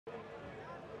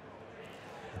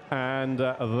And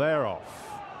they're off.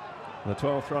 The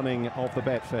 12th running of the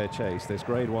Betfair Chase, this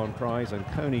Grade 1 prize, and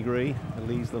Coneygree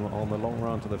leads them on the long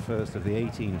run to the first of the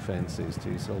 18 fences to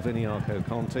Silviniaco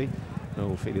Conti.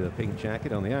 Noel Feely, the pink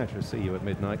jacket on the outer. See You at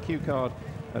Midnight. Q Card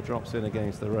drops in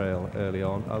against the rail early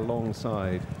on,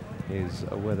 alongside his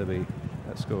Wetherby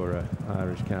scorer,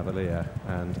 Irish Cavalier,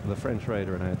 and the French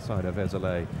raider and outsider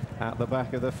Vézelay at the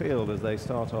back of the field as they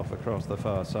start off across the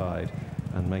far side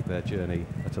and make their journey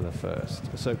to the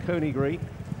first. So Coneygree,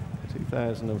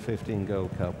 2015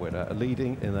 Gold Cup winner,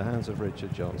 leading in the hands of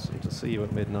Richard Johnson. To See You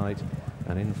at Midnight,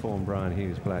 an informed Brian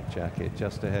Hughes black jacket.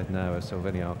 Just ahead now of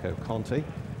Silviniaco Conti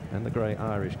and the great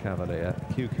Irish Cavalier,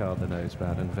 Q Card the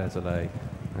noseband, and Vézelay,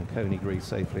 and Coneygree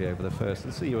safely over the first.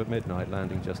 And See You at Midnight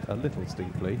landing just a little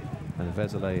steeply, and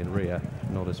Vézelay in rear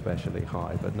not especially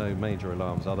high, but no major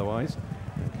alarms otherwise.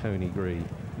 And Coneygree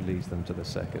leads them to the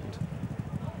second.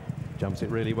 Jumps it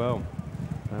really well.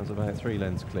 That's about 3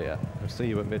 lengths clear. See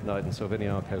You at Midnight and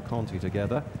Silviniaco Conti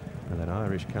together, and then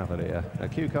Irish Cavalier. A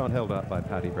Q Card held up by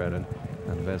Paddy Brennan,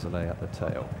 and Vézelay at the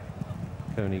tail.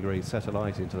 Coneygree set a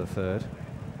light into the third,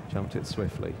 jumped it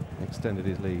swiftly, extended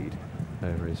his lead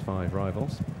over his 5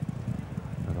 rivals,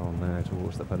 and on now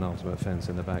towards the penultimate fence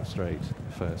in the back straight,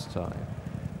 first time.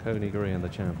 Coneygree and the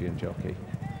champion jockey.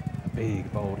 A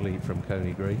big, bold leap from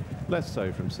Coneygree, less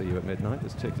so from See You at Midnight,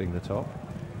 that's tickling the top.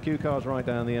 Q Card's right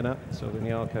down the inner,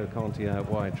 Silviniaco Conti out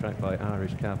wide, tracked by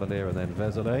Irish Cavalier and then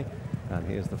Vézelay. And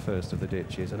here's the first of the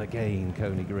ditches, and again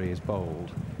Coneygree is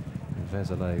bold. And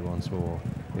Vézelay once more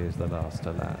is the last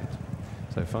to land.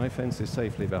 So 5 fences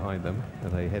safely behind them,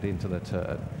 and they head into the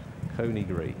turn.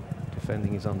 Coneygree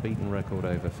defending his unbeaten record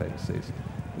over fences,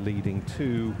 leading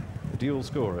 2 dual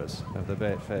scorers of the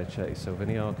Betfair Chase,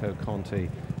 Silviniaco Conti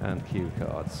and Q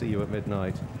Card. See You at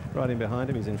Midnight riding behind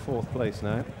him. He's in 4th place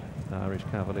now. Irish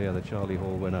Cavalier, the Charlie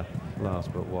Hall winner,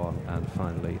 last but one, and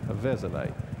finally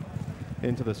Vézelay.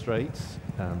 Into the straights,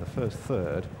 and the first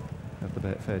third of the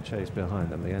Betfair Chase behind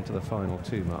them. They enter the final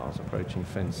 2 miles, approaching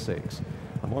fence 6.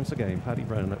 And once again, Paddy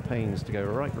Brennan at pains to go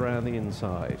right round the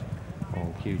inside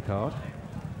on Q Card,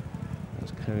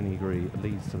 as Coneygree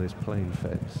leads to this plain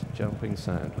fence, jumping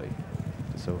soundly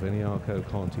to Silviniaco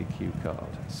Conti, Q Card.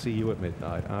 See You at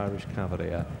Midnight, Irish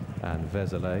Cavalier and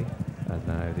Vézelay. And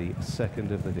now the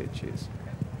second of the ditches.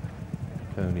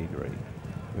 Coneygree,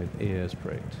 with ears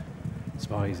pricked,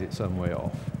 spies it some way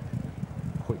off.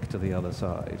 Quick to the other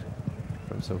side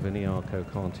from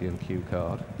Silviniaco Conti and Q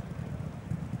Card.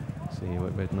 See You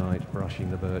at Midnight,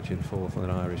 brushing the birch in 4th, and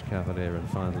an Irish Cavalier, and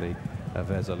finally a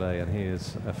Vézelay. And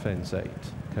here's a fence 8.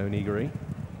 Coneygree,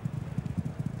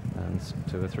 and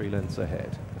 2 or 3 lengths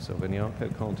ahead.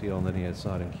 Silviniaco Conti on the near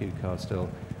side, and Q Card still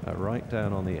right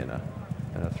down on the inner.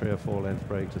 And a 3 or 4 length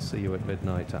break to See You at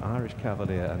Midnight to Irish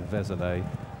Cavalier and Vézelay,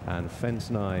 and fence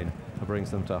 9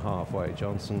 brings them to halfway.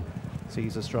 Johnson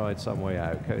sees a stride some way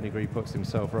out. Coneygree puts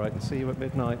himself right, and See You at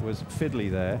Midnight was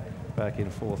fiddly there, back in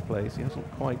 4th place. He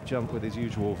hasn't quite jumped with his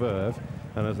usual verve,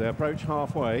 and as they approach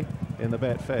halfway in the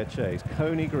Betfair Chase,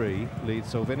 Coneygree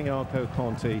leads Silviniaco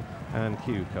Conti and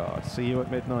Q Card. See You at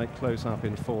Midnight close up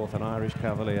in 4th, and Irish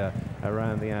Cavalier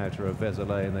around the outer of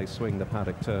Vézelay, and they swing the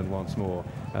paddock turn once more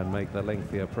and make the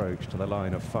lengthy approach to the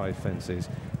line of 5 fences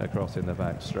across in the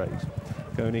back straight.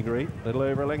 Coneygree, little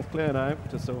over a length clear now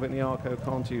to Silviniaco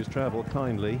Conti, who's travelled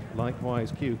kindly.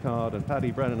 Likewise Q Card, and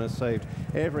Paddy Brennan has saved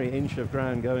every inch of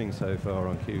ground going so far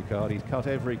on Q Card. He's cut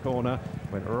every corner,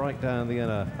 went right down the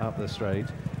inner up the straight.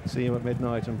 See You at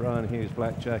Midnight and Brian Hughes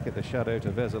black jacket, the shadow to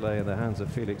Vézelay in the hands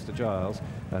of Felix de Giles,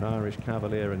 and Irish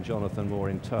Cavalier and Jonathan Moore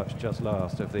in touch just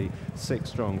last of the 6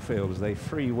 strong field as they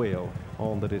freewheel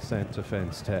on the descent to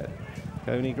fence 10.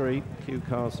 Coneygree, Q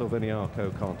Card,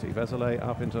 Silviniaco Conti. Vézelay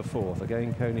up into 4th.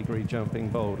 Again Coneygree jumping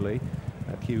boldly.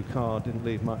 Q Card didn't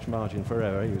leave much margin for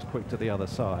error. He was quick to the other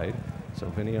side.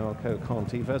 Silviniaco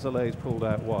Conti. Vézelay's pulled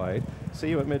out wide. See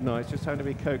You at Midnight just having to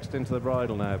be coaxed into the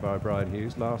bridle now by Brian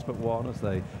Hughes. Last but one as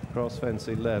they cross fence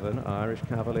 11. Irish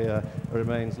Cavalier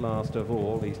remains last of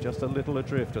all. He's just a little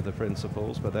adrift of the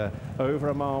principals, but they're over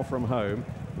a mile from home.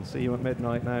 And See You at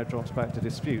Midnight now drops back to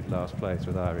dispute last place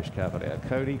with Irish Cavalier.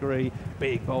 Coneygree,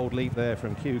 big bold leap there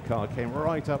from Q Card, came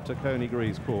right up to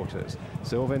Coneygree's quarters.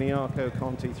 Silviniaco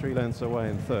Conti 3 lengths away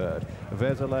in 3rd.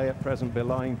 Vézelay at present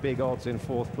belying big odds in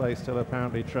 4th place, still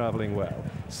apparently travelling well.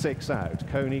 6 out,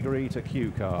 Coneygree to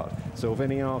Q Card.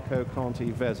 Silviniaco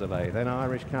Conti, Vézelay, then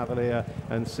Irish Cavalier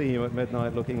and See You at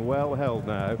Midnight looking well held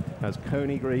now as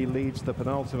Coneygree leads the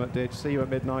penultimate ditch. See You at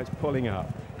Midnight's pulling up.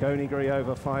 Coneygree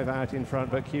over 5 out in front,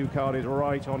 but but Q Card is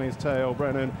right on his tail.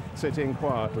 Brennan sitting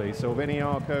quietly.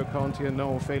 Silviniaco, Conti and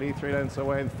Noel Feely 3 lengths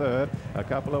away in third. A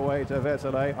couple away to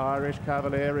Wetherby. Irish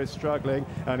Cavalier is struggling,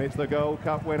 and it's the Gold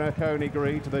Cup winner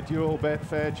Coneygree to the dual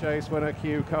Betfair Chase winner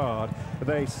Q Card.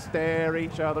 They stare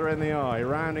each other in the eye,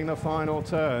 rounding the final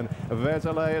turn.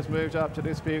 Wetherby has moved up to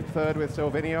dispute third with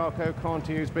Silviniaco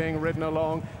Conti, who's being ridden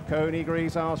along. Coneygree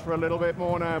asked for a little bit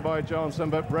more now by Johnson,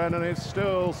 but Brennan is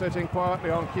still sitting quietly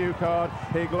on Q Card.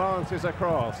 He glances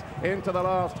across into the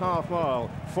last half mile.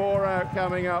 4 out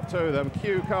coming up to them.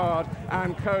 Q Card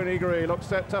and Coneygree look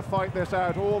set to fight this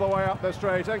out all the way up the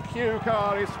straight, and Q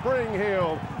Card is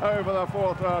spring-heeled over the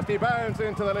fourth last. He bounds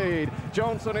into the lead.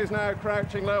 Johnson is now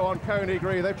crouching low on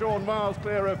Coneygree. They've drawn miles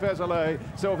clear of Wetherby.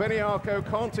 Silviniaco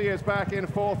Conti is back in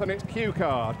fourth, and it's Q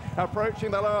Card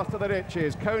approaching the last of the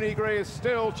ditches. Coneygree is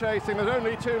still chasing. There's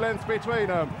only 2 lengths between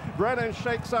them. Brennan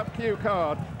shakes up Q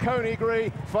Card.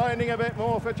 Coneygree finding a bit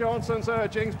more for Johnson's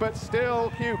urgings, but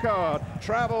still Q Card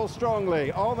travels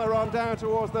strongly on the run down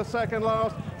towards the second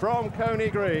last from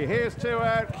Coneygree. Here's 2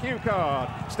 out. Q Card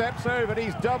steps over.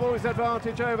 He's double his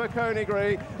advantage over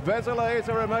Coneygree. Wetherby is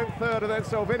a remote third, and then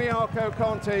Silviniaco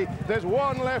Conti. There's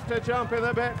 1 left to jump in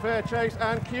the Betfair Chase,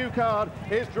 and Q Card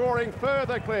is drawing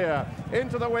further clear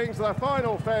into the wings of the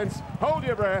final fence. Hold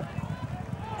your breath.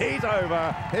 He's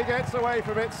over. He gets away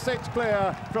from it, 6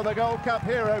 clear from the Gold Cup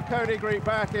hero Coneygree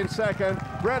back in second.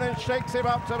 Brennan shakes him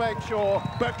up to make sure,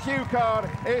 but Q Card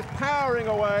is powering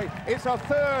away. It's a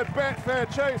 3rd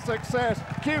Betfair Chase success.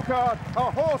 Q Card, a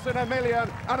horse in a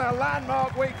million, and a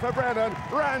landmark week for Brennan,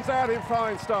 runs out in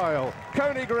fine style.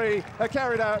 Coneygree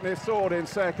carried out in his sword in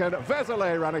second.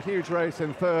 Wetherby ran a huge race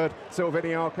in third.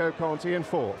 Silviniaco Conti in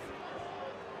fourth.